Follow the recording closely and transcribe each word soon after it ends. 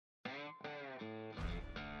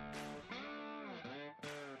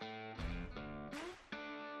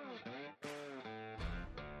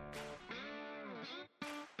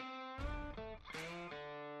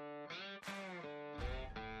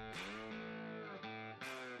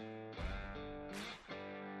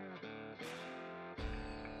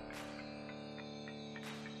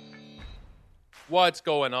What's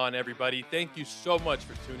going on, everybody? Thank you so much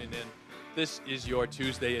for tuning in. This is your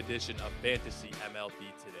Tuesday edition of Fantasy MLB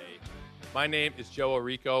Today. My name is Joe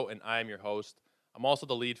Orico, and I am your host. I'm also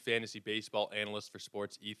the lead fantasy baseball analyst for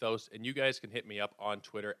Sports Ethos, and you guys can hit me up on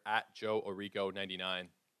Twitter at JoeOrico99.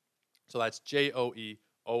 So that's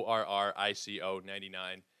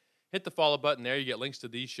JoeOrrico99. Hit the follow button there. You get links to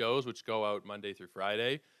these shows, which go out Monday through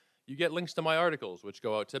Friday. You get links to my articles, which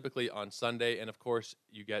go out typically on Sunday, and of course,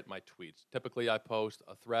 you get my tweets. Typically, I post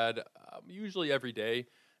a thread, usually every day.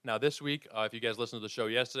 Now, this week, if you guys listened to the show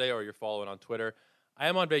yesterday or you're following on Twitter, I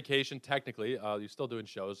am on vacation, technically. You're still doing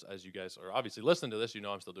shows, as you guys are obviously listening to this. You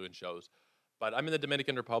know I'm still doing shows. But I'm in the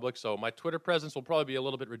Dominican Republic, so my Twitter presence will probably be a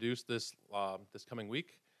little bit reduced this coming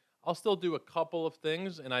week. I'll still do a couple of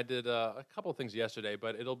things, and I did a couple of things yesterday,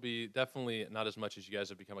 but it'll be definitely not as much as you guys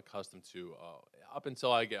have become accustomed to up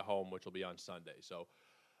until I get home, which will be on Sunday. So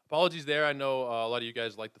apologies there. I know a lot of you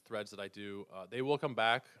guys like the threads that I do. They will come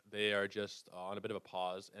back. They are just on a bit of a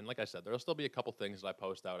pause. And like I said, there will still be a couple things that I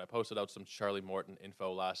post out. I posted out some Charlie Morton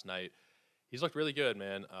info last night. He's looked really good,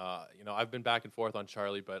 man. I've been back and forth on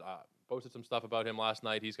Charlie, but posted some stuff about him last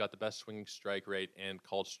night. He's got the best swinging strike rate and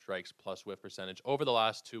called strikes plus whiff percentage over the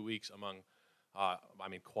last 2 weeks among,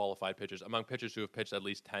 qualified pitchers, among pitchers who have pitched at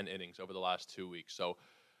least 10 innings over the last 2 weeks. So,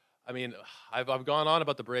 I've gone on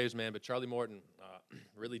about the Braves, man, but Charlie Morton,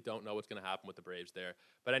 really don't know what's going to happen with the Braves there.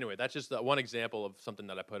 But anyway, that's just one example of something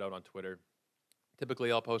that I put out on Twitter.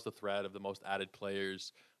 Typically, I'll post a thread of the most added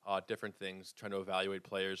players, different things, trying to evaluate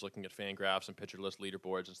players, looking at fan graphs and pitcher list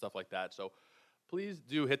leaderboards and stuff like that. So please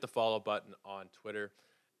do hit the follow button on Twitter.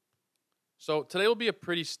 So today will be a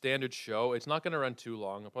pretty standard show. It's not going to run too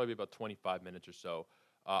long. It'll probably be about 25 minutes or so.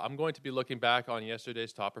 I'm going to be looking back on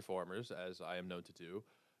yesterday's top performers, as I am known to do.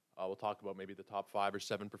 We'll talk about maybe the top 5 or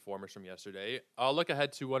 7 performers from yesterday. I'll look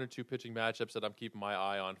ahead to 1 or 2 pitching matchups that I'm keeping my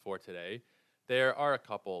eye on for today. There are a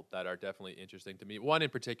couple that are definitely interesting to me. One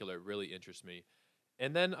in particular really interests me.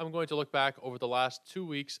 And then I'm going to look back over the last 2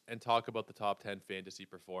 weeks and talk about the top 10 fantasy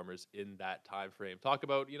performers in that time frame. Talk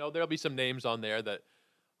about, there'll be some names on there that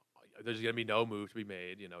there's going to be no move to be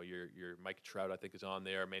made. Your Mike Trout, I think, is on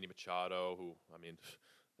there. Manny Machado,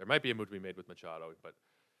 there might be a move to be made with Machado, but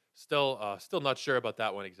still not sure about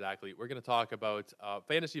that one exactly. We're going to talk about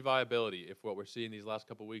fantasy viability, if what we're seeing these last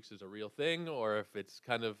couple weeks is a real thing or if it's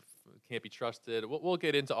kind of can't be trusted. We'll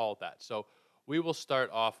get into all of that. So we will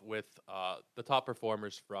start off with the top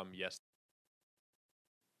performers from yesterday.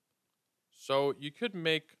 So you could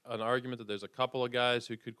make an argument that there's a couple of guys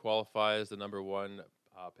who could qualify as the number one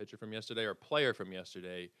pitcher from yesterday or player from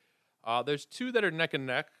yesterday. There's 2 that are neck and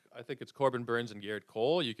neck. I think it's Corbin Burnes and Gerrit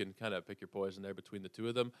Cole. You can kind of pick your poison there between the 2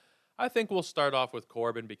 of them. I think we'll start off with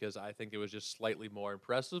Corbin because I think it was just slightly more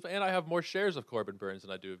impressive, and I have more shares of Corbin Burnes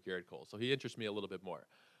than I do of Gerrit Cole, so he interests me a little bit more.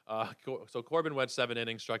 So Corbin went 7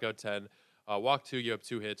 innings, struck out 10, walked 2, gave up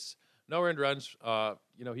 2 hits, no earned runs.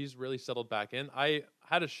 He's really settled back in. I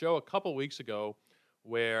had a show a couple weeks ago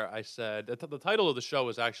where I said the title of the show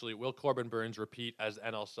was actually "Will Corbin Burnes Repeat as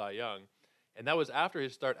NL Cy Young?" And that was after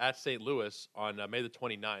his start at St. Louis on May the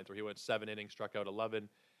 29th, where he went 7 innings, struck out 11.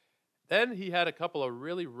 Then he had a couple of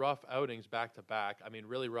really rough outings back-to-back.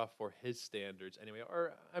 Really rough for his standards anyway.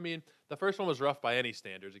 The first one was rough by any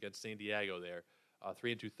standards against San Diego there.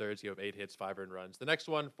 3 2/3, he gave 8 hits, 5 earned runs. The next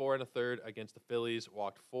one, 4 1/3 against the Phillies,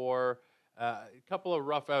 walked 4. A couple of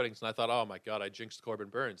rough outings, and I thought, oh, my God, I jinxed Corbin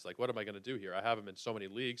Burnes. What am I going to do here? I have him in so many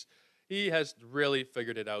leagues. He has really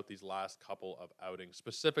figured it out these last couple of outings,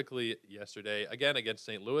 specifically yesterday, again, against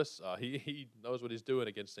St. Louis. He knows what he's doing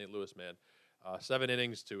against St. Louis, man. 7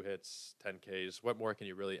 innings, 2 hits, 10 Ks. What more can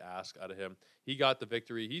you really ask out of him? He got the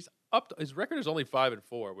victory. He's up. His record is only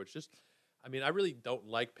 5-4, which just, I really don't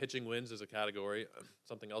like pitching wins as a category.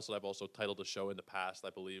 Something else that I've also titled a show in the past, I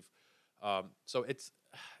believe. So it's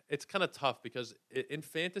kind of tough because in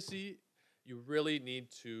fantasy, you really need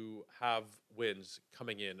to have wins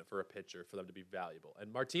coming in for a pitcher for them to be valuable.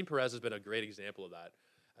 And Martin Perez has been a great example of that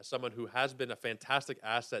as someone who has been a fantastic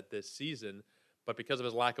asset this season, but because of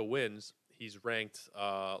his lack of wins, he's ranked,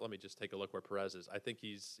 let me just take a look where Perez is. I think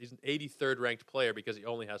he's an 83rd ranked player because he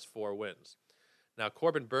only has 4 wins. Now,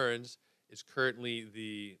 Corbin Burnes is currently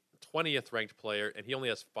the 20th ranked player, and he only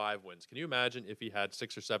has 5 wins. Can you imagine if he had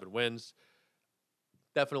 6 or 7 wins?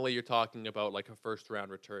 Definitely you're talking about a first-round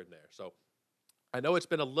return there. So I know it's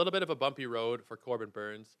been a little bit of a bumpy road for Corbin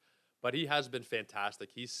Burnes, but he has been fantastic.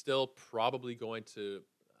 He's still probably going to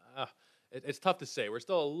it's tough to say. We're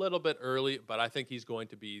still a little bit early, but I think he's going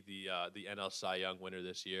to be the NL Cy Young winner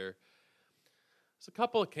this year. There's a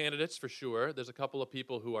couple of candidates for sure. There's a couple of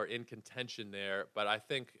people who are in contention there, but I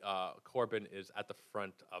think Corbin is at the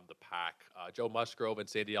front of the pack. Joe Musgrove and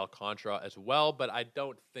Sandy Alcantara as well, but I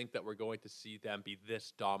don't think that we're going to see them be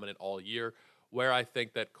this dominant all year, where I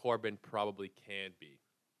think that Corbin probably can be.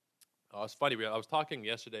 It's funny. I was talking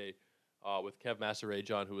yesterday with Kev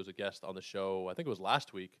Massaray-John, who was a guest on the show, I think it was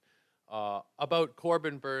last week, about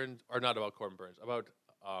Corbin Burns, or not about Corbin Burns, about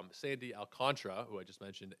Sandy Alcantara, who I just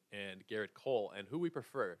mentioned, and Gerrit Cole, and who we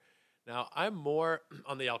prefer. Now, I'm more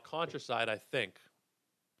on the Alcantara side, I think.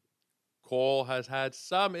 Cole has had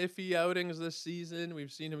some iffy outings this season.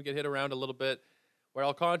 We've seen him get hit around a little bit, where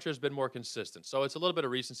Alcantara has been more consistent. So it's a little bit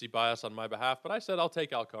of recency bias on my behalf, but I said I'll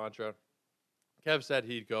take Alcantara. Kev said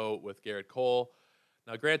he'd go with Gerrit Cole.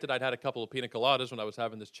 Now, granted, I'd had a couple of pina coladas when I was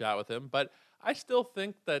having this chat with him, but I still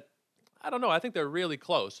think that, I don't know, I think they're really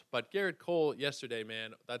close. But Gerrit Cole yesterday,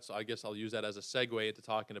 man, I guess I'll use that as a segue into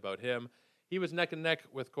talking about him. He was neck and neck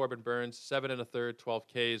with Corbin Burns, 7 1/3, 12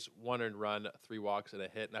 Ks, 1 earned run, 3 walks, and a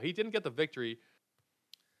hit. Now, he didn't get the victory.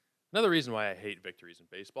 Another reason why I hate victories in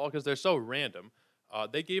baseball, because they're so random.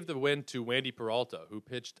 They gave the win to Wandy Peralta, who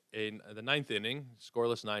pitched in the ninth inning,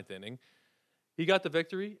 scoreless ninth inning. He got the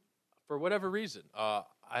victory for whatever reason.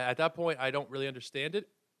 At that point, I don't really understand it.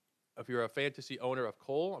 If you're a fantasy owner of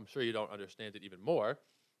Cole, I'm sure you don't understand it even more.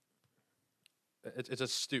 It's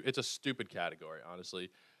a stupid category, honestly.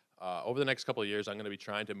 Over the next couple of years, I'm going to be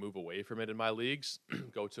trying to move away from it in my leagues,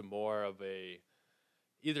 go to more of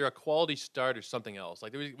either a quality start or something else.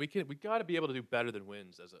 Like we got to be able to do better than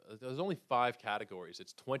wins. There's only 5 categories.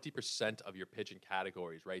 It's 20% of your pitching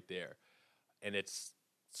categories right there, and it's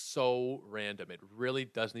so random. It really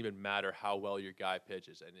doesn't even matter how well your guy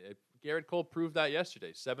pitches. And Gerrit Cole proved that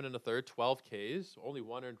yesterday. 7 1/3, 12 Ks, only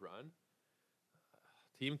 1 earned run.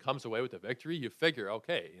 Team comes away with a victory. You figure,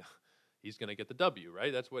 okay, he's going to get the W,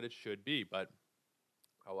 right? That's what it should be. But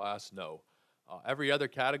alas, no. Every other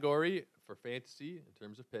category for fantasy in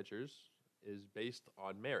terms of pitchers is based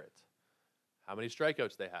on merit. How many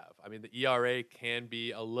strikeouts they have. I mean, the ERA can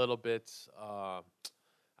be a little bit, I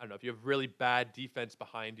don't know, if you have really bad defense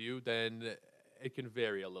behind you, then it can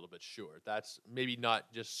vary a little bit, sure. That's maybe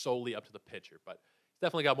not just solely up to the pitcher, but he's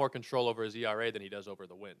definitely got more control over his ERA than he does over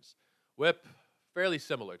the wins. WHIP, fairly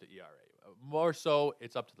similar to ERA. More so,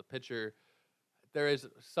 it's up to the pitcher. There is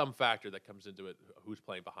some factor that comes into it, who's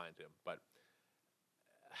playing behind him, but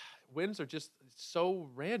wins are just so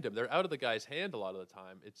random. They're out of the guy's hand a lot of the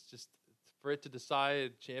time. It's just for it to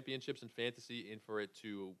decide championships in fantasy and for it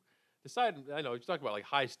to decide, I know, you're talking about like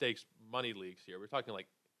high stakes money leagues here. We're talking like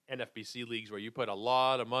NFBC leagues where you put a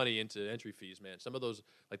lot of money into entry fees, man. Some of those,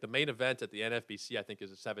 like the main event at the NFBC, I think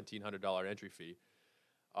is a $1,700 entry fee.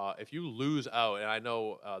 If you lose out, and I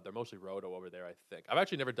know they're mostly Roto over there, I think. I've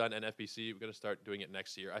actually never done NFBC. We're going to start doing it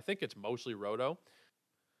next year. I think it's mostly Roto.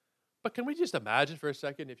 But can we just imagine for a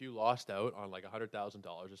second if you lost out on like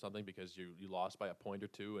 $100,000 or something because you lost by a point or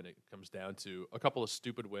two, and it comes down to a couple of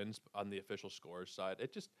stupid wins on the official scores side?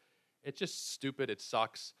 It's just stupid. It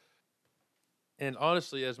sucks. And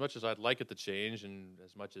honestly, as much as I'd like it to change and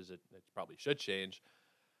as much as it probably should change,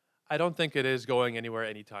 I don't think it is going anywhere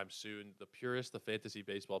anytime soon. The purists, the fantasy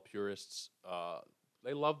baseball purists,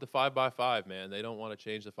 they love the 5x5, man. They don't want to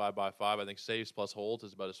change the 5x5. I think saves plus holds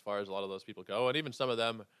is about as far as a lot of those people go. And even some of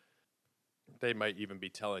them, they might even be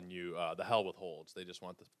telling you the hell with holds. They just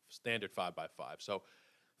want the standard 5x5. So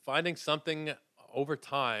finding something over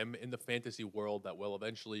time in the fantasy world that will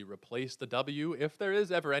eventually replace the W, if there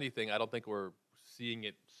is ever anything, I don't think we're seeing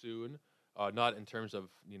it soon. Not in terms of,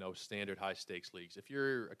 standard high stakes leagues. If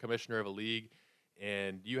you're a commissioner of a league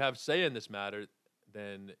and you have say in this matter,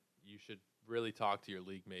 then you should really talk to your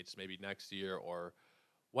league mates maybe next year or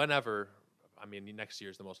whenever. I mean, next year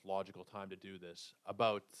is the most logical time to do this,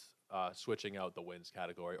 about switching out the wins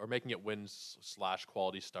category or making it wins /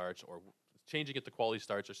 quality starts or changing it to quality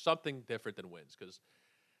starts or something different than wins, because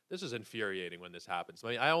this is infuriating when this happens. I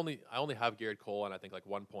mean, I only have Gerrit Cole in I think like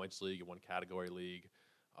 1 points league and 1 category league.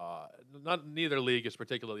 Neither league is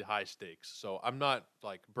particularly high stakes, so I'm not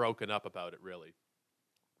like broken up about it really.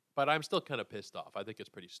 But I'm still kind of pissed off. I think it's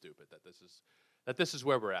pretty stupid that this is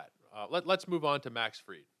where we're at. Let's move on to Max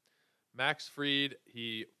Fried. Max Fried,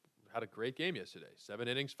 he had a great game yesterday. 7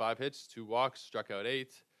 innings, 5 hits, 2 walks, struck out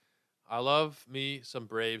 8. I love me some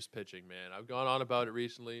Braves pitching, man. I've gone on about it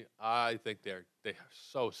recently. I think they're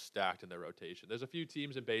so stacked in their rotation. There's a few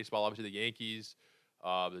teams in baseball, obviously the Yankees,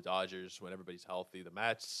 the Dodgers when everybody's healthy, the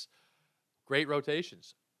Mets. Great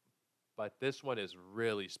rotations. But this one is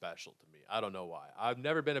really special to me. I don't know why. I've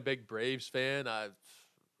never been a big Braves fan.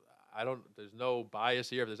 There's no bias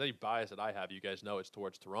here. If there's any bias that I have, you guys know it's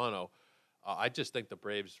towards Toronto. I just think the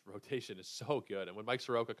Braves rotation is so good. And when Mike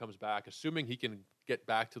Soroka comes back, assuming he can get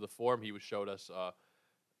back to the form he showed us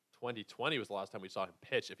 2020 was the last time we saw him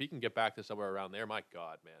pitch. If he can get back to somewhere around there, my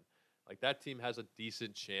God, man. Like, that team has a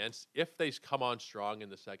decent chance, if they come on strong in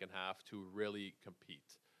the second half, to really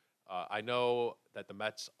compete. I know that the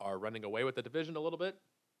Mets are running away with the division a little bit.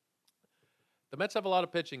 The Mets have a lot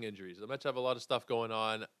of pitching injuries. The Mets have a lot of stuff going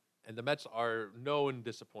on, and the Mets are known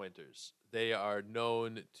disappointers. They are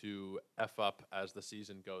known to F up as the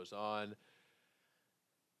season goes on.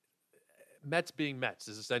 Mets being Mets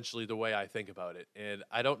is essentially the way I think about it. And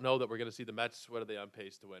I don't know that we're going to see the Mets. What are they on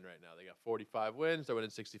pace to win right now? They got 45 wins. They're winning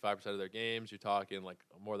 65% of their games. You're talking like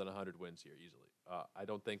more than 100 wins here easily. I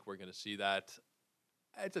don't think we're going to see that.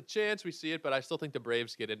 It's a chance we see it, but I still think the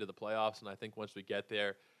Braves get into the playoffs. And I think once we get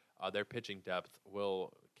there, their pitching depth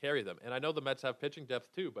will carry them. And I know the Mets have pitching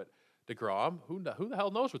depth too, but DeGrom, who the hell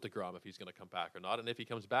knows with DeGrom if he's going to come back or not? And if he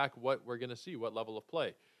comes back, what we're going to see, what level of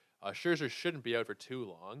play. Scherzer shouldn't be out for too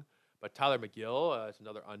long. But Tyler McGill is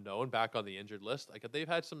another unknown back on the injured list. Like, they've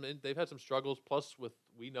had some struggles. Plus,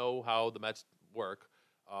 we know how the Mets work.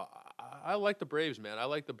 I like the Braves, man. I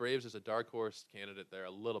like the Braves as a dark horse candidate there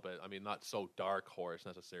a little bit. I mean, not so dark horse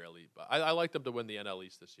necessarily, but I like them to win the NL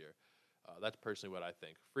East this year. That's personally what I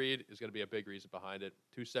think. Fried is going to be a big reason behind it.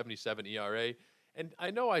 2.77 ERA. And I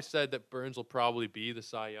know I said that Burns will probably be the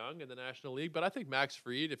Cy Young in the National League, but I think Max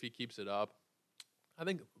Fried, if he keeps it up, I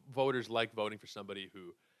think voters like voting for somebody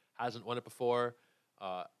who hasn't won it before.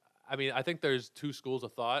 I mean, I think there's two schools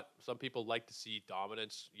of thought. Some people like to see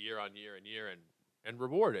dominance year on year and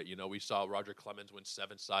reward it. You know, we saw Roger Clemens win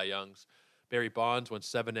 7 Cy Youngs. Barry Bonds won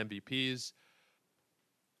 7 MVPs.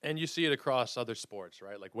 And you see it across other sports,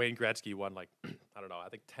 right? Like Wayne Gretzky won, like, I don't know, I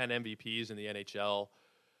think 10 MVPs in the NHL.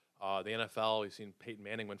 The NFL, we've seen Peyton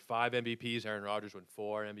Manning win 5 MVPs. Aaron Rodgers win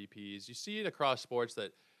 4 MVPs. You see it across sports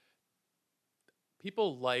that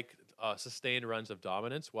people like sustained runs of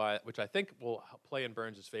dominance, which I think will play in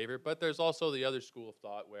Burns' favor. But there's also the other school of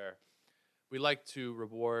thought where we like to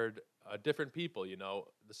reward different people. You know,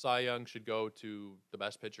 the Cy Young should go to the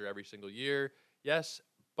best pitcher every single year. Yes,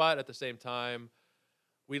 but at the same time,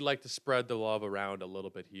 we like to spread the love around a little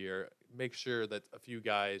bit here. Make sure that a few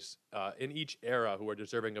guys in each era who are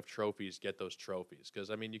deserving of trophies get those trophies. Because,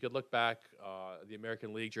 I mean, you could look back the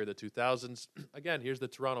American League during the 2000s. Again, here's the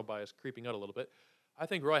Toronto bias creeping out a little bit. I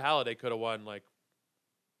think Roy Halladay could have won, like,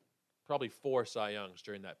 probably 4 Cy Youngs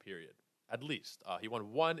during that period, at least. He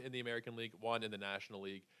won 1 in the American League, 1 in the National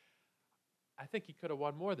League. I think he could have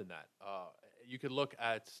won more than that. You could look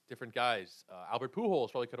at different guys. Albert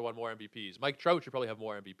Pujols probably could have won more MVPs. Mike Trout should probably have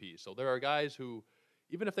more MVPs. So there are guys who,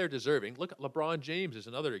 even if they're deserving, look, LeBron James is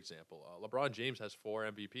another example. LeBron James has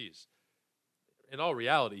 4 MVPs. In all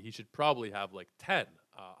reality, he should probably have like 10.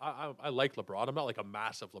 I like LeBron. I'm not like a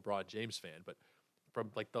massive LeBron James fan, but from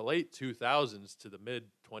like the late 2000s to the mid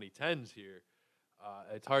 2010s here,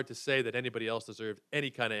 it's hard to say that anybody else deserved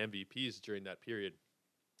any kind of MVPs during that period.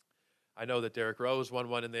 I know that Derrick Rose won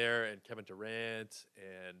 1 in there, and Kevin Durant,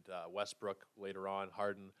 and Westbrook later on,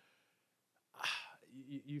 Harden.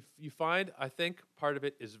 You find, I think part of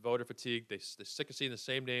it is voter fatigue. They're sick of seeing the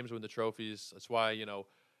same names win the trophies. That's why, you know,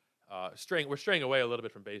 we're straying away a little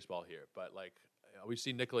bit from baseball here. But, like, we've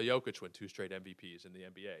seen Nikola Jokic win 2 straight MVPs in the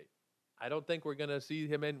NBA. I don't think we're going to see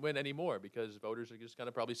him win anymore because voters are just kind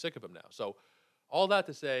of probably sick of him now. So all that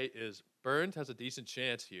to say is Burns has a decent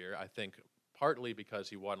chance here, I think, partly because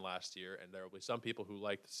he won last year, and there will be some people who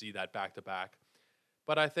like to see that back-to-back.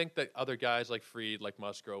 But I think that other guys like Fried, like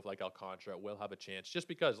Musgrove, like Alcantara will have a chance just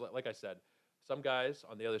because, like I said, some guys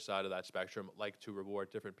on the other side of that spectrum like to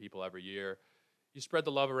reward different people every year. You spread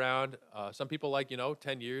the love around. Some people like,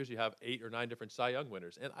 10 years, you have 8 or 9 different Cy Young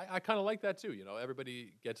winners. And I kind of like that too.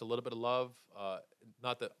 Everybody gets a little bit of love.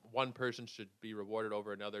 Not that one person should be rewarded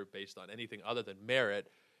over another based on anything other than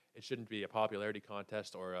merit. It shouldn't be a popularity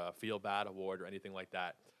contest or a feel bad award or anything like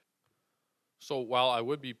that. So while I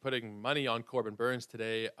would be putting money on Corbin Burns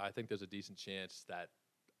today, I think there's a decent chance that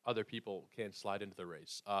other people can slide into the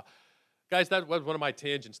race. Guys, that was one of my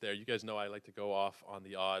tangents there. You guys know I like to go off on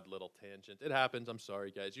the odd little tangent. It happens. I'm sorry,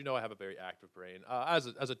 guys. You know I have a very active brain. As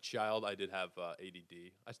a child, I did have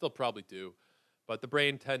ADD. I still probably do. But the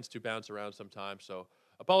brain tends to bounce around sometimes. So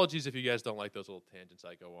apologies if you guys don't like those little tangents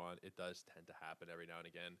I go on. It does tend to happen every now and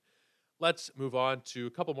again. Let's move on to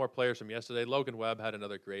a couple more players from yesterday. Logan Webb had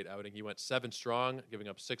another great outing. He went 7 strong, giving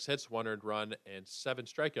up 6 hits, 1 earned run, and 7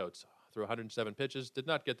 strikeouts through 107 pitches. Did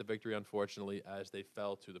not get the victory, unfortunately, as they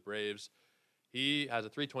fell to the Braves. He has a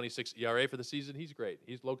 3.26 ERA for the season. He's great.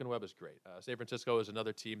 Logan Webb is great. San Francisco is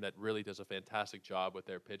another team that really does a fantastic job with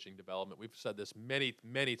their pitching development. We've said this many,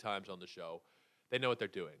 many times on the show. they know what they're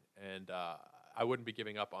doing. And I wouldn't be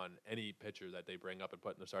giving up on any pitcher that they bring up and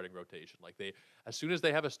put in the starting rotation. Like as soon as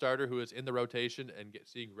they have a starter who is in the rotation and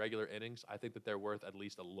seeing regular innings, I think that they're worth at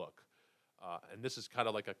least a look. And this is kind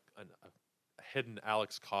of like a hidden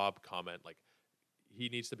Alex Cobb comment. Like, he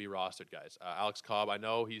needs to be rostered, guys. Alex Cobb, I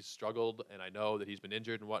know he's struggled, and I know that he's been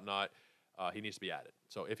injured and whatnot. He needs to be added.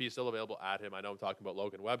 So if he's still available, add him. I know I'm talking about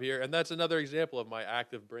Logan Webb here, and that's another example of my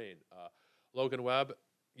active brain. Logan Webb,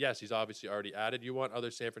 yes, he's obviously already added. You want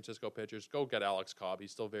other San Francisco pitchers, go get Alex Cobb.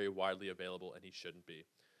 He's still very widely available, and he shouldn't be.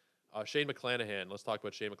 Shane McClanahan. Let's talk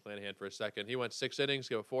about Shane McClanahan for a second. He went 6 innings,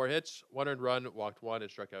 gave 4 hits, 1 earned run, walked 1, and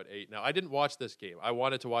struck out 8. Now, I didn't watch this game. I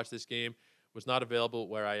wanted to watch this game. Was not available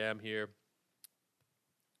where I am here.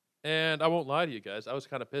 And I won't lie to you guys. I was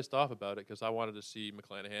kind of pissed off about it because I wanted to see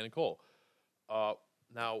McClanahan and Cole.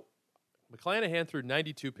 Now, McClanahan threw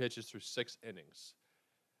 92 pitches through 6 innings.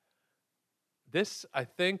 This, I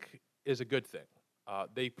think, is a good thing.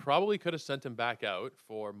 They probably could have sent him back out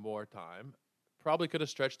for more time. Probably could have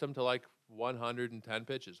stretched him to like 110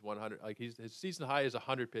 pitches. 100, like his season high is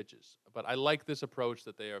 100 pitches. But I like this approach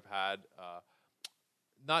that they have had.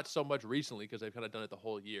 Not so much recently because they've kind of done it the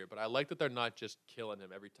whole year. But I like that they're not just killing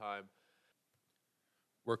him every time.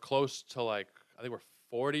 We're close to I think we're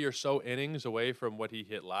 40 or so innings away from what he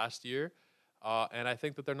hit last year. And I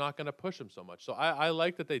think that they're not going to push him so much. So I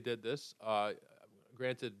like that they did this.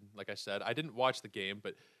 Granted, like I said, I didn't watch the game,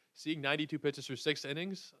 but seeing 92 pitches through 6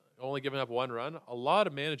 innings, only giving up 1 run, a lot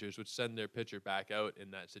of managers would send their pitcher back out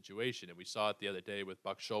in that situation. And we saw it the other day with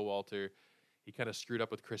Buck Showalter. He kind of screwed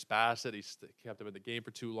up with Chris Bassett. He kept him in the game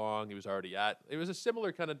for too long. He was already it was a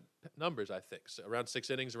similar kind of numbers, I think. So around 6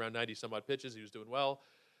 innings, around 90-some-odd pitches, he was doing well.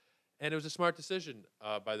 And it was a smart decision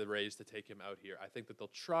by the Rays to take him out here. I think that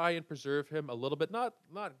they'll try and preserve him a little bit, not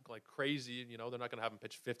like crazy. They're not going to have him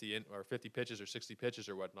pitch 50 pitches or 60 pitches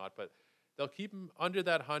or whatnot, but they'll keep him under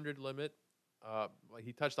that 100 limit.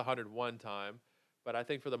 He touched 100 one time, but I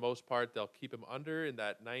think for the most part they'll keep him under in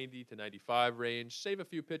that 90 to 95 range. Save a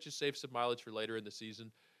few pitches, save some mileage for later in the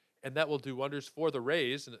season, and that will do wonders for the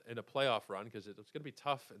Rays in a playoff run because it's going to be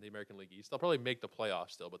tough in the American League East. They'll probably make the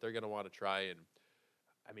playoffs still, but they're going to want to try and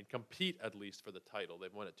compete at least for the title.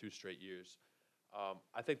 They've won it 2 straight years.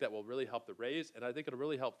 I think that will really help the Rays, and I think it'll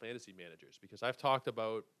really help fantasy managers because I've talked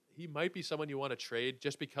about he might be someone you want to trade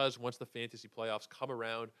just because once the fantasy playoffs come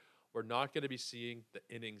around, we're not going to be seeing the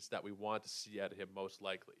innings that we want to see out of him most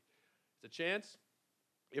likely. It's a chance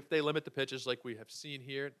if they limit the pitches like we have seen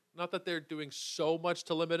here. Not that they're doing so much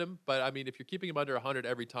to limit him, but if you're keeping him under 100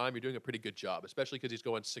 every time, you're doing a pretty good job, especially because he's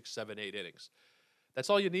going 6, 7, 8 innings. That's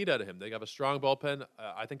all you need out of him. They have a strong bullpen.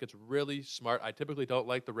 I think it's really smart. I typically don't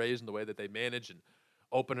like the Rays and the way that they manage and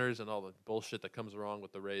openers and all the bullshit that comes along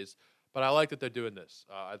with the Rays. But I like that they're doing this.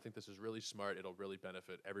 I think this is really smart. It'll really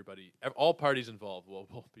benefit everybody. All parties involved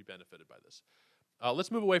will be benefited by this. Let's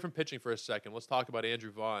move away from pitching for a second. Let's talk about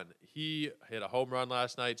Andrew Vaughn. He hit a home run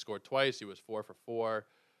last night, scored twice. He was 4 for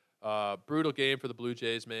 4. Brutal game for the Blue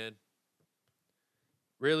Jays, man.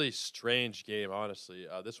 Really strange game, honestly.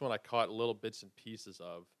 This one I caught little bits and pieces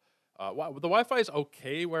of. The Wi-Fi is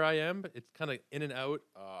okay where I am, but it's kind of in and out.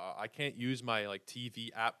 I can't use my TV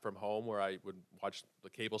app from home where I would watch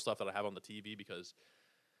the cable stuff that I have on the TV because,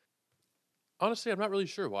 honestly, I'm not really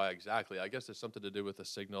sure why exactly. I guess there's something to do with the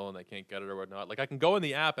signal and I can't get it or whatnot. I can go in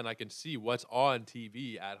the app and I can see what's on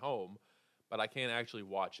TV at home, but I can't actually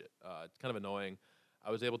watch it. It's kind of annoying. I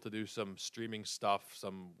was able to do some streaming stuff,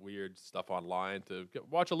 some weird stuff online to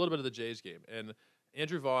watch a little bit of the Jays game. And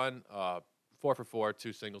Andrew Vaughn, 4 for 4,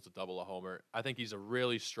 2 singles, a double, a homer. I think he's a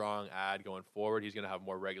really strong ad going forward. He's going to have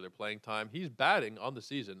more regular playing time. He's batting on the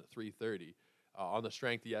season at .330. On the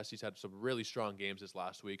strength, yes, he's had some really strong games this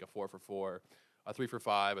last week, a 4 for 4, a 3 for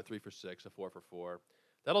 5, a 3 for 6, a 4 for 4.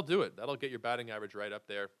 That'll do it. That'll get your batting average right up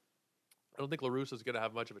there. I don't think La Russa is going to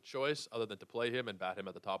have much of a choice other than to play him and bat him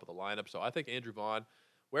at the top of the lineup. So I think Andrew Vaughn,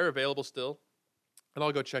 where available still, and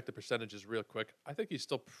I'll go check the percentages real quick. I think he's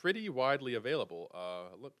still pretty widely available.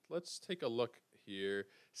 Let's take a look here.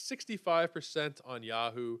 65% on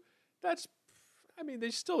Yahoo. That's,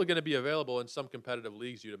 they're still going to be available in some competitive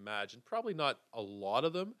leagues, you'd imagine. Probably not a lot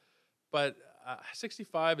of them, but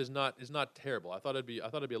 65 is not terrible. I thought it'd be a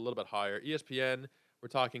little bit higher. ESPN, we're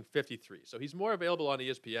talking 53. So he's more available on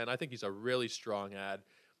ESPN. I think he's a really strong ad.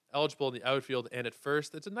 Eligible in the outfield and at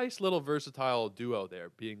first. It's a nice little versatile duo there,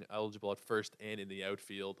 being eligible at first and in the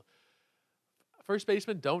outfield. First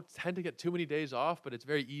basemen don't tend to get too many days off, but it's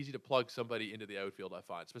very easy to plug somebody into the outfield, I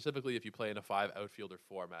find, specifically if you play in a 5 outfielder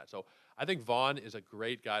format. So I think Vaughn is a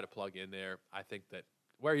great guy to plug in there. I think that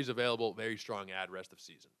where he's available, very strong ad rest of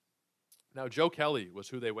season. Now, Joe Kelly was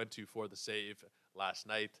who they went to for the save last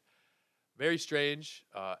night. Very strange.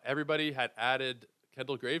 Everybody had added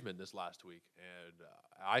Kendall Graveman this last week, and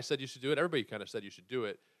I said you should do it. Everybody kind of said you should do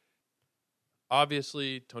it.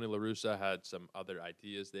 Obviously, Tony La Russa had some other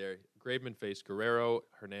ideas there. Graveman faced Guerrero,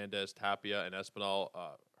 Hernandez, Tapia, and Espinal.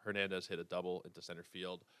 Hernandez hit a double into center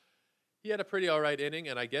field. He had a pretty all right inning,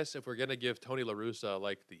 and I guess if we're going to give Tony La Russa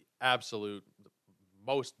like the absolute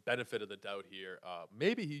most benefit of the doubt here,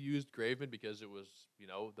 maybe he used Graveman because it was,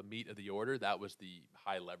 the meat of the order. That was the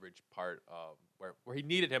high leverage part where he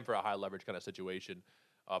needed him for a high leverage kind of situation.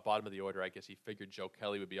 Bottom of the order, I guess he figured Joe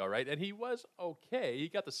Kelly would be all right, and he was okay. He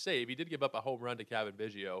got the save. He did give up a home run to Kevin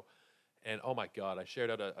Biggio, and oh my God, I shared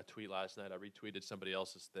out a tweet last night. I retweeted somebody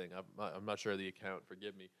else's thing. I'm not sure of the account.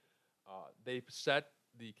 Forgive me. They set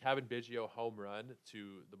the Kevin Biggio home run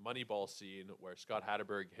to the Moneyball scene where Scott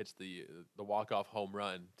Hatterberg hits the walk-off home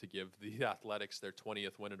run to give the Athletics their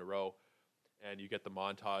 20th win in a row, and you get the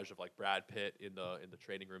montage of like Brad Pitt in the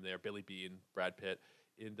training room there, Billy Beane, Brad Pitt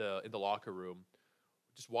in the locker room,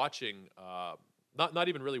 just watching, not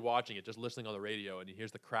even really watching it, just listening on the radio, and he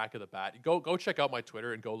hears the crack of the bat. Go check out my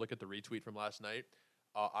Twitter and go look at the retweet from last night.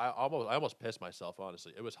 I almost pissed myself,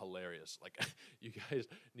 honestly. It was hilarious. Like, you guys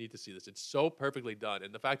need to see this. It's so perfectly done,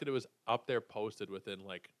 and the fact that it was up there posted within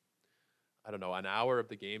like, I don't know, an hour of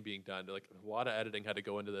the game being done. Like, a lot of editing had to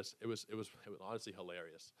go into this. It was honestly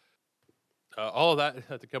hilarious. All of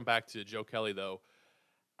that to come back to Joe Kelly, though.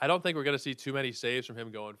 I don't think we're going to see too many saves from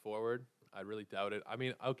him going forward. I really doubt it. I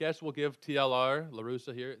mean, I guess we'll give TLR, La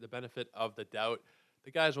Russa here, the benefit of the doubt.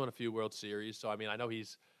 The guy's won a few World Series, so I mean, I know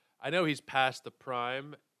he's past the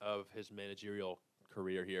prime of his managerial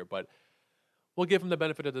career here, but we'll give him the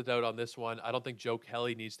benefit of the doubt on this one. I don't think Joe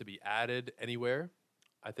Kelly needs to be added anywhere.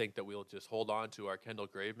 I think that we'll just hold on to our Kendall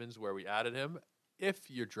Gravemans where we added him. If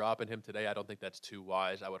you're dropping him today, I don't think that's too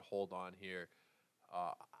wise. I would hold on here.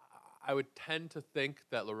 I would tend to think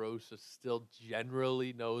that La Russa still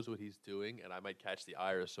generally knows what he's doing, and I might catch the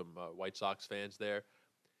ire of some White Sox fans there.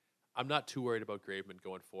 I'm not too worried about Graveman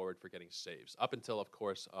going forward for getting saves, up until, of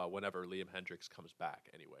course, whenever Liam Hendricks comes back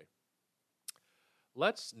anyway.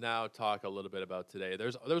 Let's now talk a little bit about today. There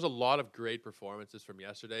was a lot of great performances from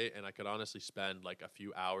yesterday, and I could honestly spend like a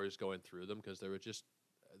few hours going through them because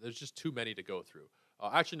there's just too many to go through.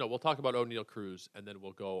 Actually, no, we'll talk about O'Neal Cruz, and then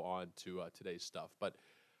we'll go on to today's stuff. But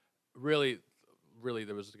really,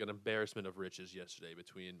 there was like an embarrassment of riches yesterday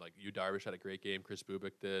between like Yu Darvish had a great game, Chris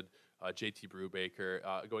Bubik did, JT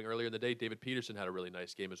Brubaker. Going earlier in the day, David Peterson had a really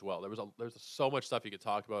nice game as well. There was so much stuff you could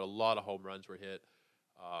talk about. A lot of home runs were hit.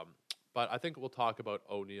 But I think we'll talk about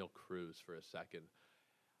O'Neal Cruz for a second.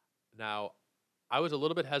 Now, I was a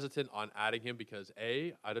little bit hesitant on adding him because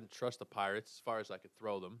I didn't trust the Pirates as far as I could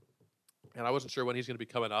throw them. And I wasn't sure when he's going to be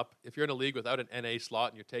coming up. If you're in a league without an NA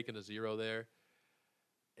slot and you're taking a zero there,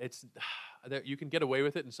 you can get away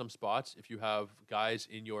with it in some spots if you have guys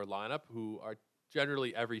in your lineup who are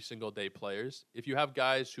generally every single day players. If you have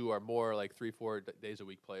guys who are more like 3-4 days a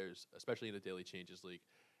week players, especially in the daily changes league,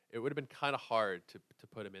 it would have been kind of hard to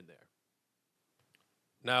put him in there.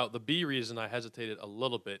 Now, the B reason I hesitated a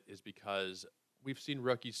little bit is because we've seen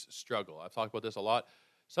rookies struggle. I've talked about this a lot.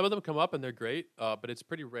 Some of them come up and they're great, but it's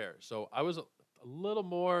pretty rare. So I was a little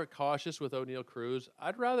more cautious with O'Neal Cruz.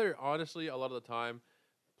 I'd rather, honestly, a lot of the time,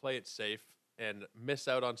 play it safe and miss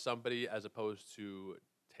out on somebody as opposed to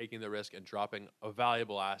taking the risk and dropping a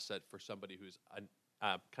valuable asset for somebody who's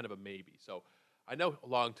kind of a maybe. So I know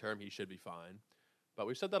long-term he should be fine. But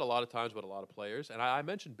we've said that a lot of times with a lot of players. And I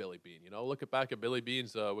mentioned Billy Beane. Look back at Billy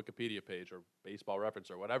Beane's Wikipedia page or Baseball Reference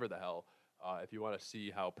or whatever the hell if you want to see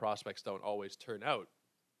how prospects don't always turn out.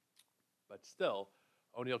 But still,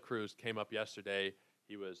 O'Neal Cruz came up yesterday.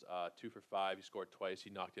 He was 2 for 5. He scored twice. He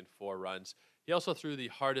knocked in 4 runs. He also threw the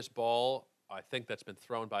hardest ball, I think, that's been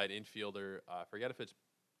thrown by an infielder.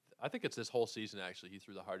 I think it's this whole season, actually. He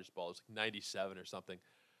threw the hardest ball. It was like 97 or something.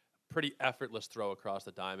 Pretty effortless throw across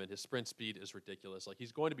the diamond. His sprint speed is ridiculous. Like,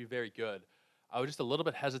 he's going to be very good. I was just a little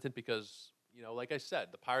bit hesitant because, like I said,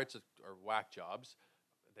 the Pirates are whack jobs.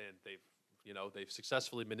 And they've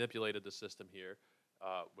successfully manipulated the system here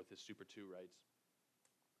with his Super 2 rights.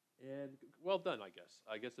 And well done, I guess.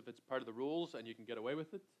 I guess if it's part of the rules and you can get away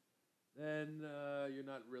with it, then you're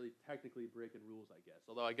not really technically breaking rules, I guess.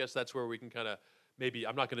 Although I guess that's where we can kind of maybe,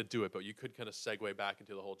 I'm not going to do it, but you could kind of segue back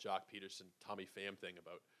into the whole Jock Peterson, Tommy Pham thing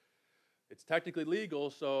about it's technically legal.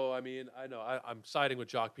 So, I mean, I know I'm siding with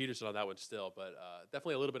Jock Peterson on that one still, but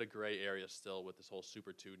definitely a little bit of gray area still with this whole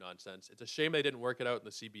Super 2 nonsense. It's a shame they didn't work it out in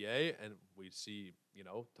the CBA, and we see,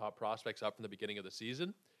 top prospects up from the beginning of the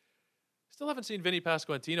season. Still haven't seen Vinny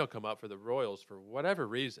Pasquantino come up for the Royals for whatever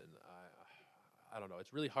reason. I don't know.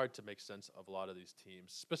 It's really hard to make sense of a lot of these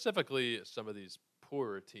teams, specifically some of these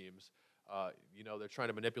poorer teams. They're trying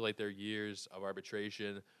to manipulate their years of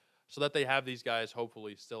arbitration so that they have these guys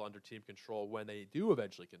hopefully still under team control when they do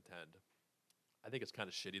eventually contend. I think it's kind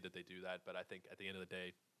of shitty that they do that, but I think at the end of the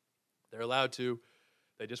day, they're allowed to.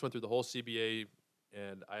 They just went through the whole CBA,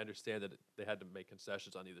 and I understand that they had to make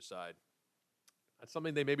concessions on either side. That's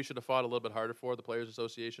something they maybe should have fought a little bit harder for, the Players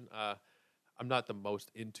Association. I'm not the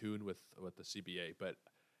most in tune with the CBA, but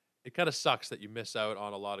it kind of sucks that you miss out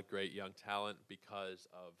on a lot of great young talent because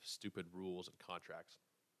of stupid rules and contracts.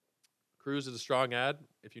 Cruz is a strong ad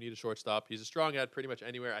if you need a shortstop. He's a strong ad pretty much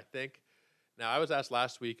anywhere, I think. Now, I was asked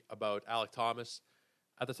last week about Alek Thomas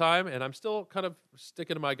at the time, and I'm still kind of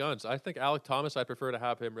sticking to my guns. I think Alek Thomas, I prefer to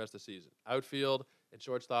have him rest of the season. Outfield and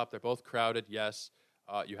shortstop, they're both crowded, yes.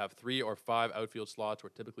 You have 3 or 5 outfield slots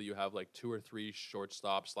where typically you have like 2 or 3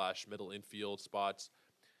 shortstop / middle infield spots.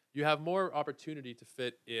 You have more opportunity to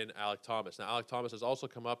fit in Alek Thomas. Now, Alek Thomas has also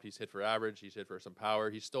come up. He's hit for average. He's hit for some power.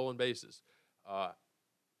 He's stolen bases.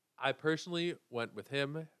 I personally went with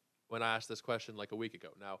him when I asked this question like a week ago.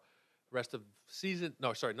 Now, rest of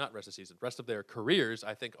their careers,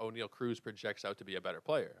 I think O'Neal Cruz projects out to be a better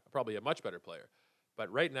player, probably a much better player.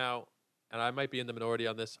 But right now, and I might be in the minority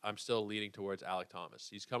on this, I'm still leaning towards Alek Thomas.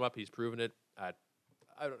 He's come up. He's proven it at,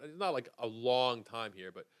 not like a long time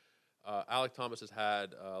here, but Alek Thomas has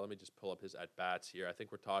had, let me just pull up his at-bats here. I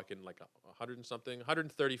think we're talking like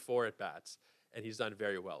 134 at-bats, and he's done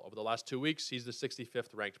very well. Over the last 2 weeks, he's the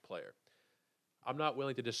 65th ranked player. I'm not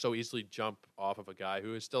willing to just so easily jump off of a guy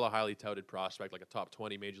who is still a highly touted prospect, like a top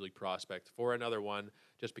 20 major league prospect, for another one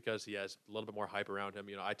just because he has a little bit more hype around him.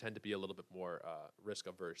 I tend to be a little bit more risk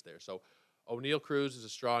averse there. So O'Neal Cruz is a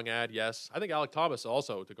strong ad, yes. I think Alek Thomas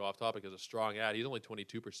also, to go off topic, is a strong ad. He's only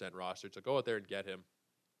 22% rostered, so go out there and get him.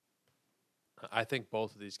 I think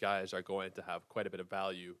both of these guys are going to have quite a bit of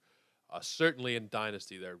value. Certainly in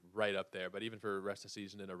Dynasty, they're right up there. But even for the rest of the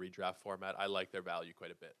season in a redraft format, I like their value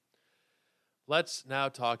quite a bit. Let's now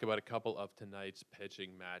talk about a couple of tonight's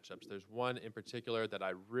pitching matchups. There's one in particular that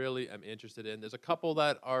I really am interested in. There's a couple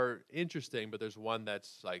that are interesting, but there's one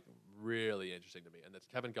that's like really interesting to me, and that's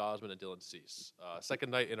Kevin Gausman and Dylan Cease.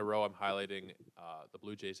 Second night in a row, I'm highlighting the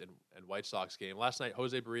Blue Jays and White Sox game. Last night,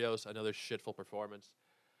 Jose Barrios, another shitful performance.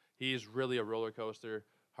 He's really a roller coaster.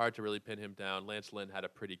 Hard to really pin him down. Lance Lynn had a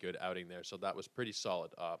pretty good outing there, so that was pretty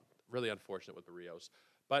solid. Really unfortunate with Barrios.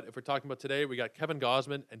 But if we're talking about today, we got Kevin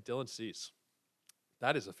Gausman and Dylan Cease.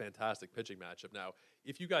 That is a fantastic pitching matchup. Now,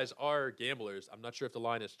 if you guys are gamblers, I'm not sure if the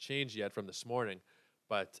line has changed yet from this morning,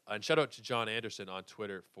 but and shout out to John Anderson on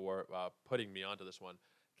Twitter for putting me onto this one.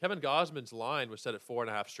 Kevin Gausman's line was set at 4.5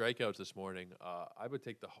 strikeouts this morning. I would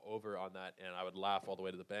take the over on that, and I would laugh all the way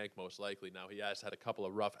to the bank most likely. Now, he has had a couple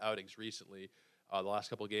of rough outings recently. The last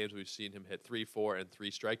couple of games, we've seen him hit 3, 4, and 3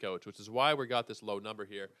 strikeouts, which is why we got this low number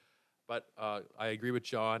here. But I agree with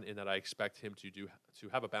John in that I expect him to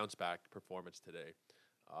have a bounce back performance today.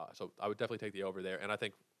 So I would definitely take the over there. And I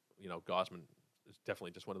think, Gausman is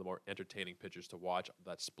definitely just one of the more entertaining pitchers to watch.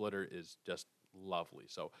 That splitter is just lovely.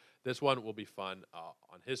 So this one will be fun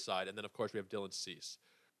on his side. And then, of course, we have Dylan Cease,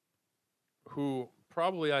 who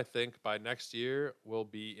probably, I think, by next year will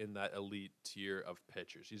be in that elite tier of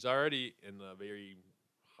pitchers. He's already in a very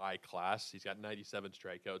high class. He's got 97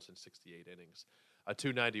 strikeouts in 68 innings, a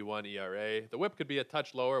 2.91 ERA. The whip could be a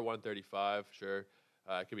touch lower, 135, sure.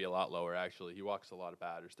 It could be a lot lower, actually. He walks a lot of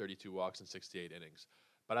batters, 32 walks in 68 innings.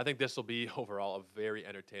 But I think this will be, overall, a very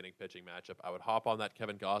entertaining pitching matchup. I would hop on that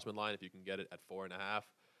Kevin Gausman line if you can get it at 4.5.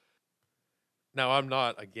 Now, I'm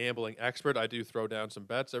not a gambling expert. I do throw down some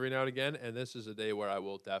bets every now and again, and this is a day where I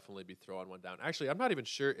will definitely be throwing one down. Actually, I'm not even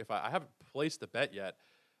sure if I haven't placed the bet yet.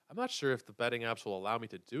 I'm not sure if the betting apps will allow me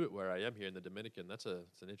to do it where I am here in the Dominican. That's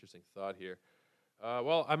an interesting thought here.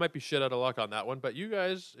 Well, I might be shit out of luck on that one, but you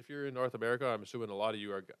guys, if you're in North America, I'm assuming a lot of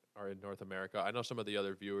you are in North America. I know some of the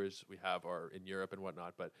other viewers we have are in Europe and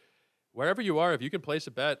whatnot, but wherever you are, if you can place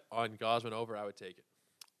a bet on Gausman over, I would take it.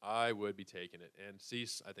 I would be taking it. And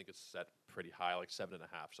Cease, I think it's set pretty high, like 7.5,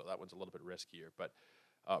 so that one's a little bit riskier. But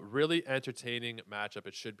really entertaining matchup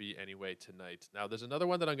it should be anyway tonight. Now, there's another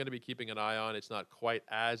one that I'm going to be keeping an eye on. It's not quite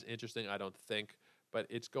as interesting, I don't think, but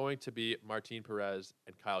it's going to be Martin Perez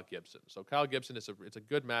and Kyle Gibson. So Kyle Gibson, it's a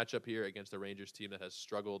good matchup here against the Rangers team that has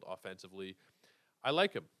struggled offensively. I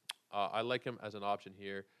like him. I like him as an option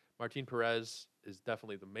here. Martin Perez is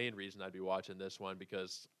definitely the main reason I'd be watching this one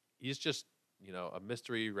because he's just, a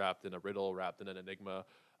mystery wrapped in a riddle, wrapped in an enigma.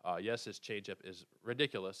 Yes, his changeup is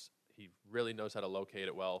ridiculous. He really knows how to locate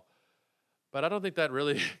it well. But I don't think that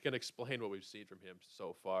really can explain what we've seen from him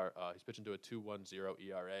so far. He's pitching to a 2.10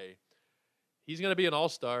 ERA. He's going to be an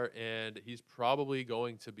all-star, and he's probably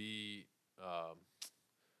going to be,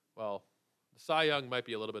 the Cy Young might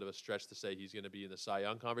be a little bit of a stretch to say he's going to be in the Cy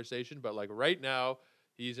Young conversation, but like right now,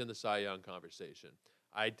 he's in the Cy Young conversation.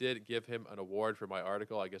 I did give him an award for my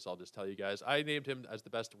article. I guess I'll just tell you guys. I named him as the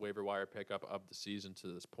best waiver wire pickup of the season to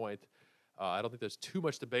this point. I don't think there's too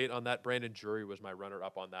much debate on that. Brandon Drury was my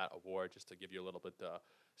runner-up on that award, just to give you a little bit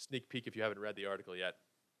sneak peek if you haven't read the article yet.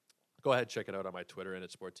 Go ahead, check it out on my Twitter and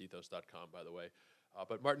at sportsethos.com, by the way.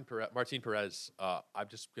 But Martin Perez, I'm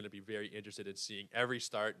just going to be very interested in seeing every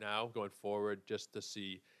start now going forward just to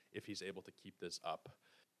see if he's able to keep this up.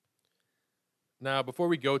 Now, before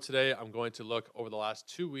we go today, I'm going to look over the last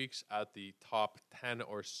 2 weeks at the top 10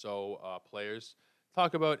 or so players,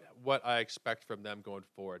 talk about what I expect from them going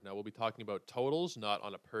forward. Now, we'll be talking about totals, not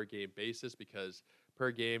on a per-game basis, because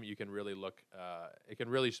per game you can really look, it can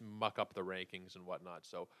really muck up the rankings and whatnot.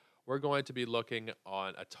 So we're going to be looking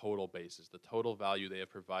on a total basis, the total value they have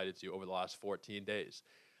provided to you over the last 14 days.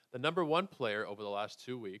 The number 1 player over the last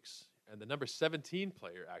 2 weeks, and the number 17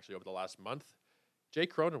 player actually over the last month, Jay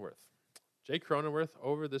Cronenworth. Jay Cronenworth,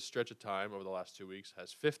 over this stretch of time, over the last 2 weeks,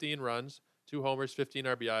 has 15 runs, 2 homers, 15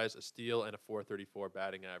 RBIs, a steal, and a .434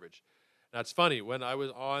 batting average. Now, it's funny. When I was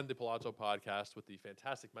on the Palazzo podcast with the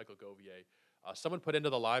fantastic Michael Govier, someone put into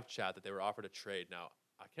the live chat that they were offered a trade. Now,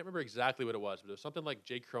 I can't remember exactly what it was, but it was something like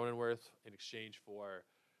Jay Cronenworth in exchange for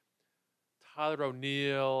Tyler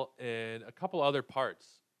O'Neill and a couple other parts.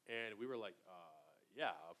 And we were like,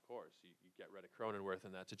 yeah, of course. You get rid of Cronenworth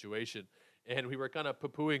in that situation. And we were kind of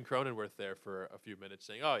poo-pooing Cronenworth there for a few minutes,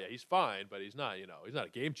 saying, oh, yeah, he's fine, but he's not, he's not a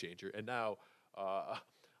game changer. And now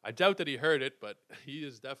I doubt that he heard it, but he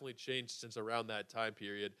has definitely changed since around that time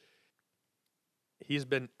period. He's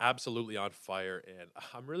been absolutely on fire, and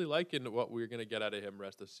I'm really liking what we're going to get out of him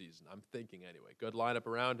rest of the season. I'm thinking anyway. Good lineup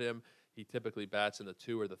around him. He typically bats in the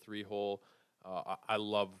 2 or the 3 hole. I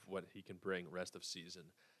love what he can bring rest of season.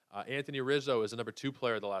 Anthony Rizzo is the number 2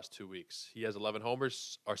 player the last 2 weeks. He has 11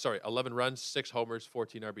 runs, 6 homers,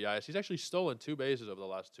 14 RBIs. He's actually stolen 2 bases over the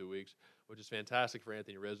last 2 weeks, which is fantastic for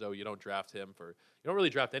Anthony Rizzo. You don't really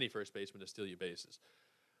draft any first baseman to steal you bases.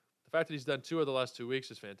 The fact that he's done 2 of the last 2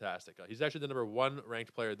 weeks is fantastic. He's actually the number 1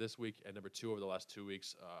 ranked player this week and number 2 over the last 2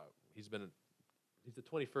 weeks. He's the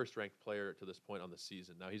 21st ranked player to this point on the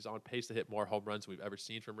season. Now he's on pace to hit more home runs than we've ever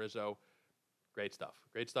seen from Rizzo. Great stuff.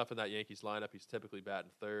 Great stuff in that Yankees lineup. He's typically batting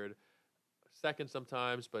 3rd, 2nd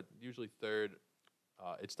sometimes, but usually 3rd.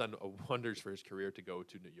 It's done wonders for his career to go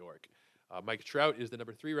to New York. Mike Trout is the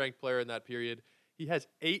number 3 ranked player in that period. He has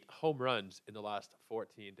 8 home runs in the last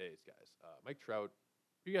 14 days, guys. Mike Trout,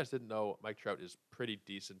 if you guys didn't know, Mike Trout is a pretty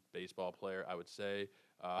decent baseball player, I would say.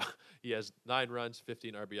 He has 9 runs,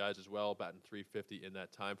 15 RBIs as well, batting .350 in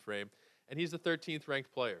that time frame. And he's the 13th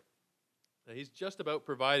ranked player. Now, he's just about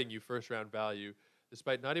providing you first-round value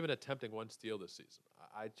despite not even attempting 1 steal this season.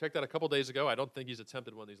 I checked that a couple days ago. I don't think he's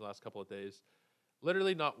attempted one these last couple of days.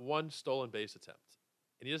 Literally not 1 stolen base attempt.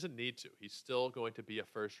 And he doesn't need to. He's still going to be a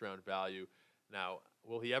first-round value. Now,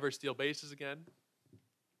 will he ever steal bases again?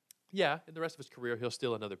 Yeah, in the rest of his career, he'll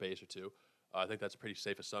steal another base or 2. I think that's a pretty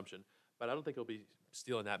safe assumption. But I don't think he'll be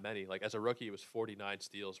stealing that many. Like, as a rookie, it was 49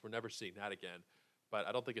 steals. We're never seeing that again. But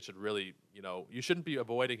I don't think it should really, you shouldn't be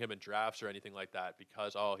avoiding him in drafts or anything like that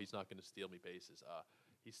because, he's not going to steal me bases.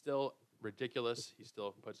 He's still ridiculous. He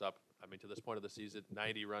still puts up, to this point of the season,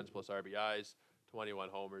 90 runs plus RBIs, 21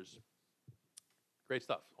 homers. Great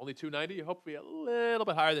stuff. Only 290. Hopefully a little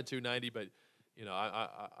bit higher than 290, but,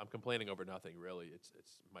 I'm complaining over nothing, really. It's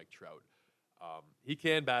Mike Trout. He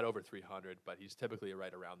can bat over 300, but he's typically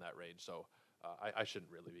right around that range, so I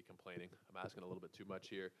shouldn't really be complaining. I'm asking a little bit too much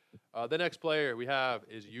here. The next player we have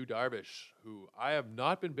is Yu Darvish, who I have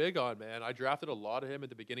not been big on, man. I drafted a lot of him at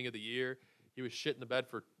the beginning of the year. He was shit in the bed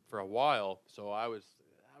for a while, so I was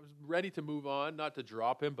ready to move on, not to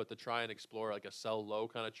drop him, but to try and explore like a sell low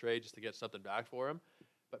kind of trade just to get something back for him.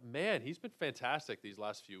 But, man, he's been fantastic these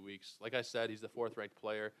last few weeks. Like I said, he's the 4th-ranked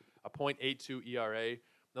player, a .82 ERA.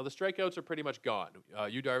 Now, the strikeouts are pretty much gone.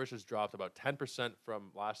 Yu Darvish has dropped about 10%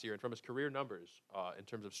 from last year and from his career numbers in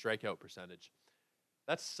terms of strikeout percentage.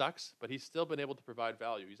 That sucks, but he's still been able to provide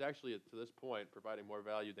value. He's actually, to this point, providing more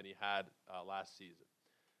value than he had last season.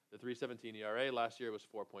 The 3.17 ERA last year was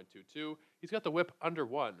 4.22. He's got the whip under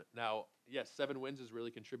 1. Now, yes, 7 wins is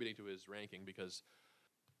really contributing to his ranking because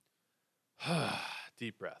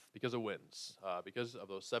deep breath, because of wins. Because of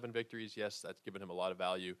those 7 victories, yes, that's given him a lot of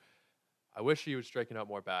value. I wish he was striking out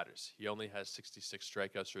more batters. He only has 66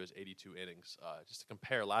 strikeouts through his 82 innings. Just to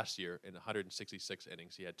compare, last year, in 166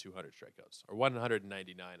 innings, he had 200 strikeouts, or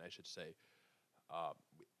 199, I should say.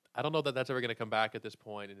 I don't know that that's ever going to come back at this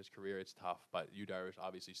point in his career. It's tough, but Yu Darvish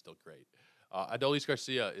obviously still great. Adolis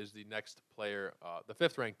Garcia is the next player, the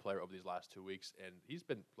fifth ranked player over these last 2 weeks, and he's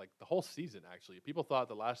been like the whole season. Actually, people thought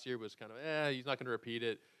the last year was kind of, he's not going to repeat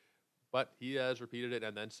it, but he has repeated it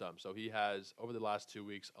and then some. So he has over the last 2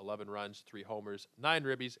 weeks, 11 runs, 3 homers, 9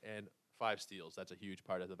 ribbies, and 5 steals. That's a huge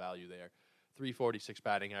part of the value there. 346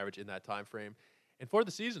 batting average in that time frame. And for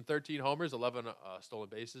the season, 13 homers, 11 stolen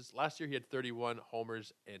bases. Last year, he had 31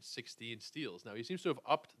 homers and 16 steals. Now, he seems to have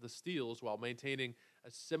upped the steals while maintaining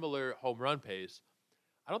a similar home run pace.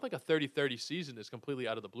 I don't think a 30-30 season is completely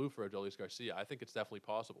out of the blue for Adolis Garcia. I think it's definitely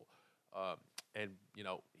possible. And,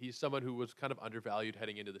 he's someone who was kind of undervalued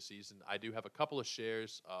heading into the season. I do have a couple of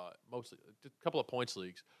shares, mostly a couple of points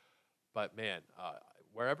leagues. But, man,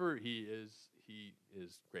 wherever he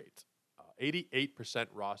is great. 88%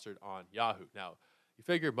 rostered on Yahoo. Now, you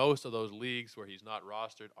figure most of those leagues where he's not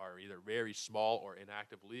rostered are either very small or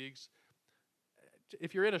inactive leagues.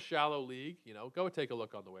 If you're in a shallow league, go take a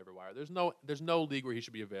look on the waiver wire. There's no league where he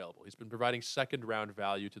should be available. He's been providing second round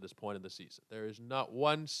value to this point in the season. There is not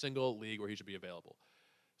one single league where he should be available.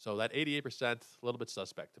 So that 88%, a little bit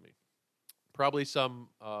suspect to me. Probably some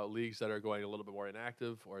leagues that are going a little bit more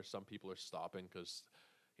inactive, or some people are stopping because,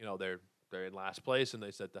 they're in last place and they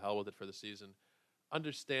said to hell with it for the season.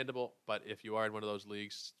 Understandable, but if you are in one of those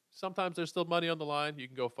leagues, sometimes there's still money on the line. You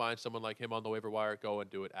can go find someone like him on the waiver wire, go and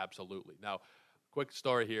do it, absolutely. Now, quick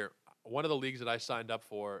story here. One of the leagues that I signed up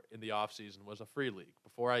for in the offseason was a free league.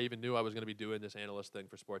 Before I even knew I was going to be doing this analyst thing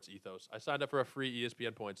for Sports Ethos, I signed up for a free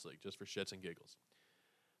ESPN points league just for shits and giggles.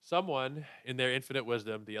 Someone, in their infinite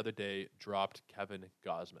wisdom, the other day dropped Kevin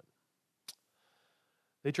Gausman.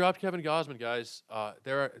 They dropped Kevin Gausman, guys.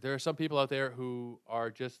 There are some people out there who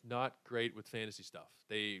are just not great with fantasy stuff.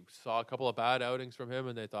 They saw a couple of bad outings from him,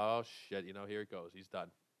 and they thought, oh, shit, here it goes. He's done.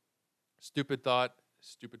 Stupid thought,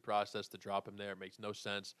 stupid process to drop him there. It makes no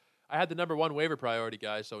sense. I had the number one waiver priority,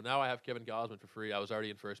 guys, so now I have Kevin Gausman for free. I was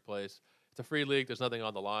already in first place. It's a free league. There's nothing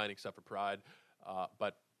on the line except for pride.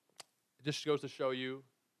 But it just goes to show you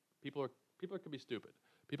people can be stupid.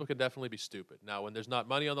 People can definitely be stupid. Now, when there's not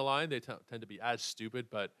money on the line, they tend to be as stupid,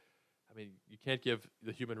 but, you can't give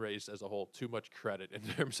the human race as a whole too much credit in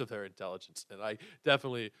terms of their intelligence. And I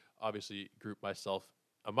definitely, obviously, group myself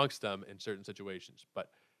amongst them in certain situations. But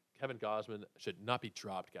Kevin Gausman should not be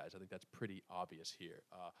dropped, guys. I think that's pretty obvious here.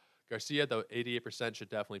 Garcia, though, 88% should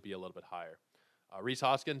definitely be a little bit higher. Rhys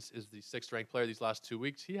Hoskins is the sixth-ranked player these last 2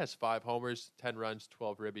 weeks. He has 5 homers, 10 runs,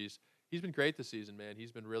 12 ribbies. He's been great this season, man.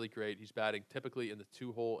 He's been really great. He's batting typically in the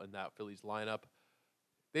 2-hole in that Phillies lineup.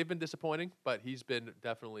 They've been disappointing, but he's been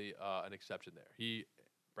definitely an exception there.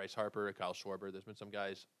 Bryce Harper, Kyle Schwarber, there's been some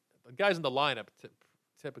guys in the lineup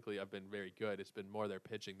typically have been very good. It's been more their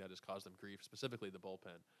pitching that has caused them grief, specifically the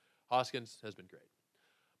bullpen. Hoskins has been great.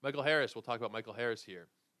 Michael Harris, we'll talk about Michael Harris here.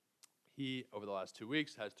 He, over the last 2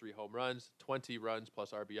 weeks, has 3 home runs, 20 runs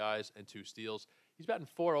plus RBIs, and 2 steals. He's batting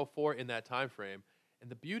 .404 in that time frame. And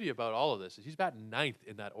the beauty about all of this is he's batting 9th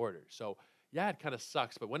in that order. So, yeah, it kind of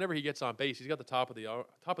sucks, but whenever he gets on base, he's got the top of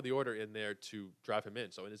the order in there to drive him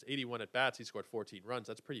in. So in his 81 at bats, he scored 14 runs.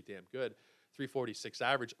 That's pretty damn good. 346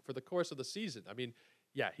 average for the course of the season.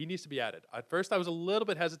 He needs to be added. At first, I was a little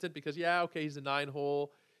bit hesitant because, he's a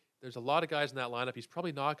 9-hole. There's a lot of guys in that lineup. He's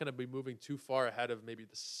probably not going to be moving too far ahead of maybe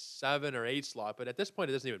the 7 or 8 slot, but at this point,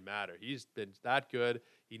 it doesn't even matter. He's been that good.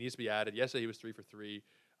 He needs to be added. Yesterday, he was 3 for 3.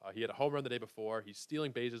 He had a home run the day before. He's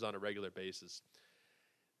stealing bases on a regular basis.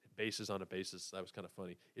 Bases on a basis. That was kind of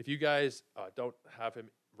funny. If you guys don't have him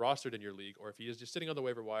rostered in your league, or if he is just sitting on the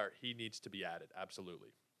waiver wire, he needs to be added. Absolutely.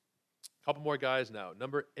 A couple more guys now.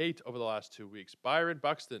 Number 8 over the last 2 weeks. Byron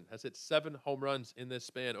Buxton has hit 7 home runs in this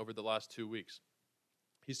span over the last 2 weeks.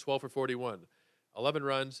 He's 12 for 41. 11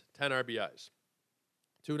 runs, 10 RBIs.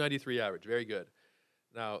 293 average. Very good.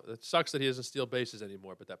 Now, it sucks that he doesn't steal bases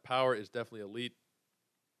anymore, but that power is definitely elite.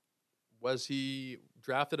 Was he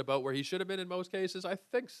drafted about where he should have been in most cases? I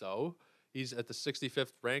think so. He's at the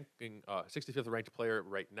 65th ranked player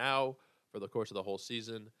right now for the course of the whole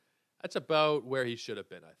season. That's about where he should have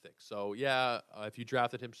been, I think. So, if you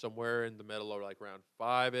drafted him somewhere in the middle or like around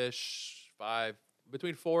 5-ish,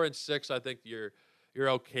 between 4 and 6, I think you're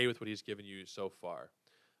okay with what he's given you so far.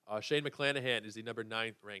 Shane McClanahan is the number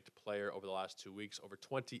 9th ranked player over the last 2 weeks. Over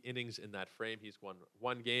 20 innings in that frame. He's won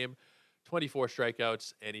 1 game. 24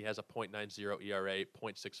 strikeouts, and he has a .90 ERA,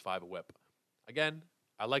 .65 whip. Again,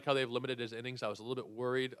 I like how they've limited his innings. I was a little bit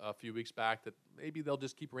worried a few weeks back that maybe they'll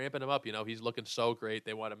just keep ramping him up. He's looking so great.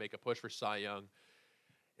 They want to make a push for Cy Young.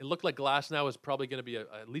 It looked like Glasnow was probably going to be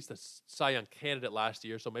at least a Cy Young candidate last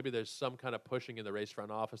year, so maybe there's some kind of pushing in the Rays front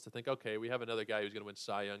office to think, okay, we have another guy who's going to win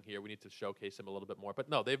Cy Young here. We need to showcase him a little bit more. But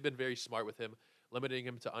no, they've been very smart with him, limiting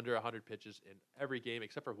him to under 100 pitches in every game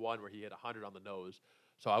except for one where he hit 100 on the nose.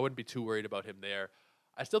 So I wouldn't be too worried about him there.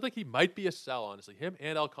 I still think he might be a sell, honestly. Him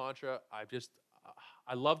and Alcantara,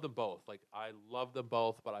 I love them both. Like, I love them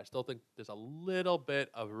both, but I still think there's a little bit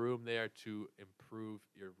of room there to improve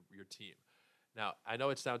your team. Now, I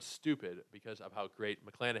know it sounds stupid because of how great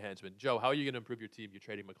McClanahan's been. Joe, how are you going to improve your team? You're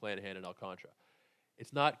trading McClanahan and Alcantara.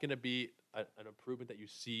 It's not going to be an improvement that you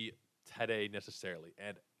see today necessarily.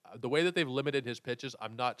 And the way that they've limited his pitches,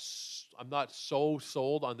 I'm not so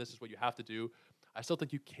sold on this is what you have to do. I still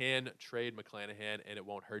think you can trade McClanahan and it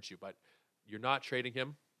won't hurt you, but you're not trading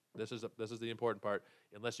him. This is the important part.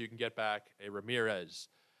 Unless you can get back a Ramirez,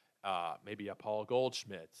 maybe a Paul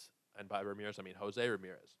Goldschmidt, and by Ramirez I mean Jose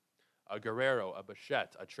Ramirez, a Guerrero, a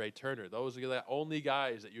Bichette, a Trey Turner. Those are the only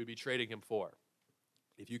guys that you would be trading him for.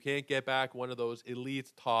 If you can't get back one of those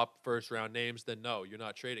elite top first-round names, then no, you're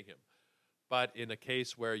not trading him. But in a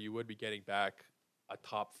case where you would be getting back a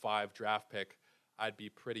top 5 draft pick, I'd be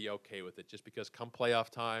pretty okay with it just because come playoff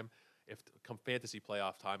time, come fantasy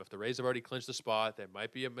playoff time, if the Rays have already clinched the spot, there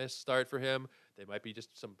might be a missed start for him. There might be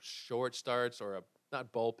just some short starts or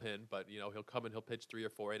not bullpen, but he'll come and he'll pitch 3 or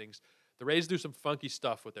 4 innings. The Rays do some funky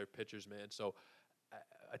stuff with their pitchers, man. So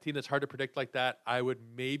a team that's hard to predict like that, I would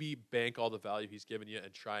maybe bank all the value he's given you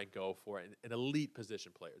and try and go for an elite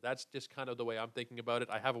position player. That's just kind of the way I'm thinking about it.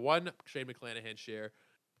 I have one Shane McClanahan share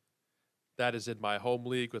that is in my home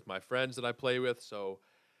league with my friends that I play with, so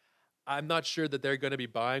I'm not sure that they're going to be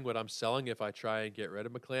buying what I'm selling if I try and get rid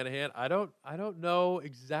of McClanahan. I don't know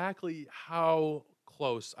exactly how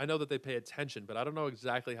close. I know that they pay attention, but I don't know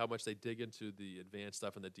exactly how much they dig into the advanced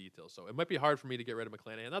stuff and the details. So it might be hard for me to get rid of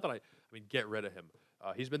McClanahan. Not that I mean, get rid of him.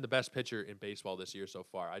 He's been the best pitcher in baseball this year so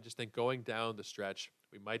far. I just think going down the stretch,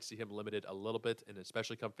 we might see him limited a little bit, and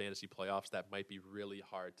especially come fantasy playoffs, that might be really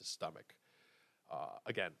hard to stomach.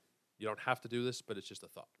 Again, you don't have to do this, but it's just a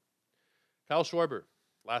thought. Kyle Schwarber,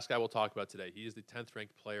 last guy we'll talk about today. He is the 10th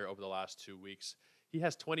ranked player over the last 2 weeks. He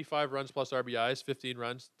has 25 runs plus RBIs, 15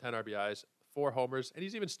 runs, 10 RBIs, 4 homers, and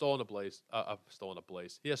he's even stolen a base.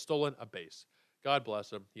 He has stolen a base. God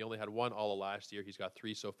bless him. He only had 1 all of last year. He's got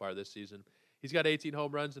 3 so far this season. He's got 18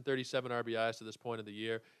 home runs and 37 RBIs to this point of the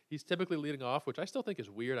year. He's typically leading off, which I still think is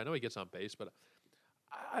weird. I know he gets on base, but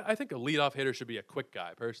I think a leadoff hitter should be a quick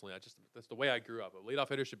guy, personally. That's the way I grew up. A leadoff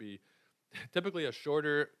hitter should be typically a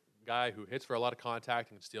shorter guy who hits for a lot of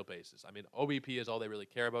contact and can steal bases. I mean, OBP is all they really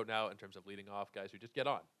care about now in terms of leading off guys who just get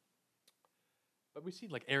on. But we've seen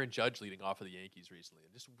like Aaron Judge leading off for the Yankees recently,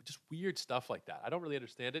 and just weird stuff like that. I don't really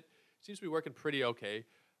understand it. Seems to be working pretty okay.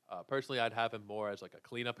 Personally, I'd have him more as like a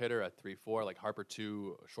cleanup hitter at 3-4, like Harper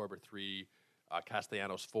 2, Schwarber 3,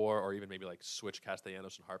 Castellanos 4, or even maybe like switch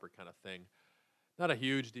Castellanos and Harper kind of thing. Not a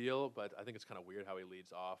huge deal, but I think it's kind of weird how he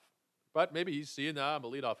leads off. But maybe he's seeing, I'm a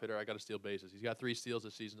leadoff hitter. I got to steal bases. He's got 3 steals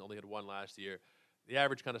this season, only had 1 last year. The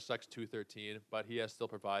average kind of sucks 213, but he has still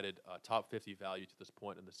provided top 50 value to this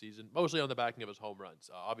point in the season, mostly on the backing of his home runs.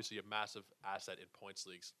 Obviously, a massive asset in points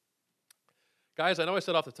leagues. Guys, I know I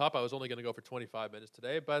said off the top I was only going to go for 25 minutes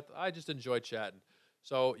today, but I just enjoyed chatting.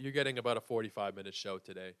 So you're getting about a 45-minute show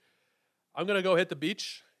today. I'm going to go hit the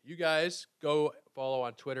beach. You guys go follow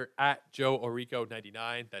on Twitter at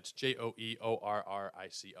JoeOrrico99. That's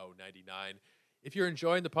JoeOrrico99. If you're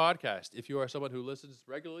enjoying the podcast, if you are someone who listens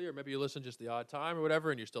regularly, or maybe you listen just the odd time or whatever,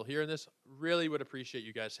 and you're still hearing this, really would appreciate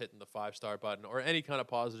you guys hitting the 5-star button, or any kind of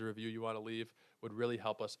positive review you want to leave would really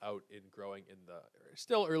help us out in growing in the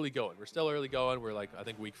still early going. We're still early going. We're like, I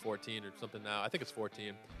think week 14 or something now. I think it's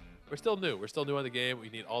 14. We're still new. We're still new on the game. We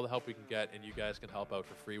need all the help we can get, and you guys can help out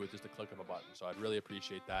for free with just a click of a button. So I'd really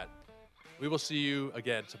appreciate that. We will see you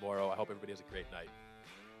again tomorrow. I hope everybody has a great night.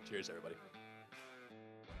 Cheers, everybody.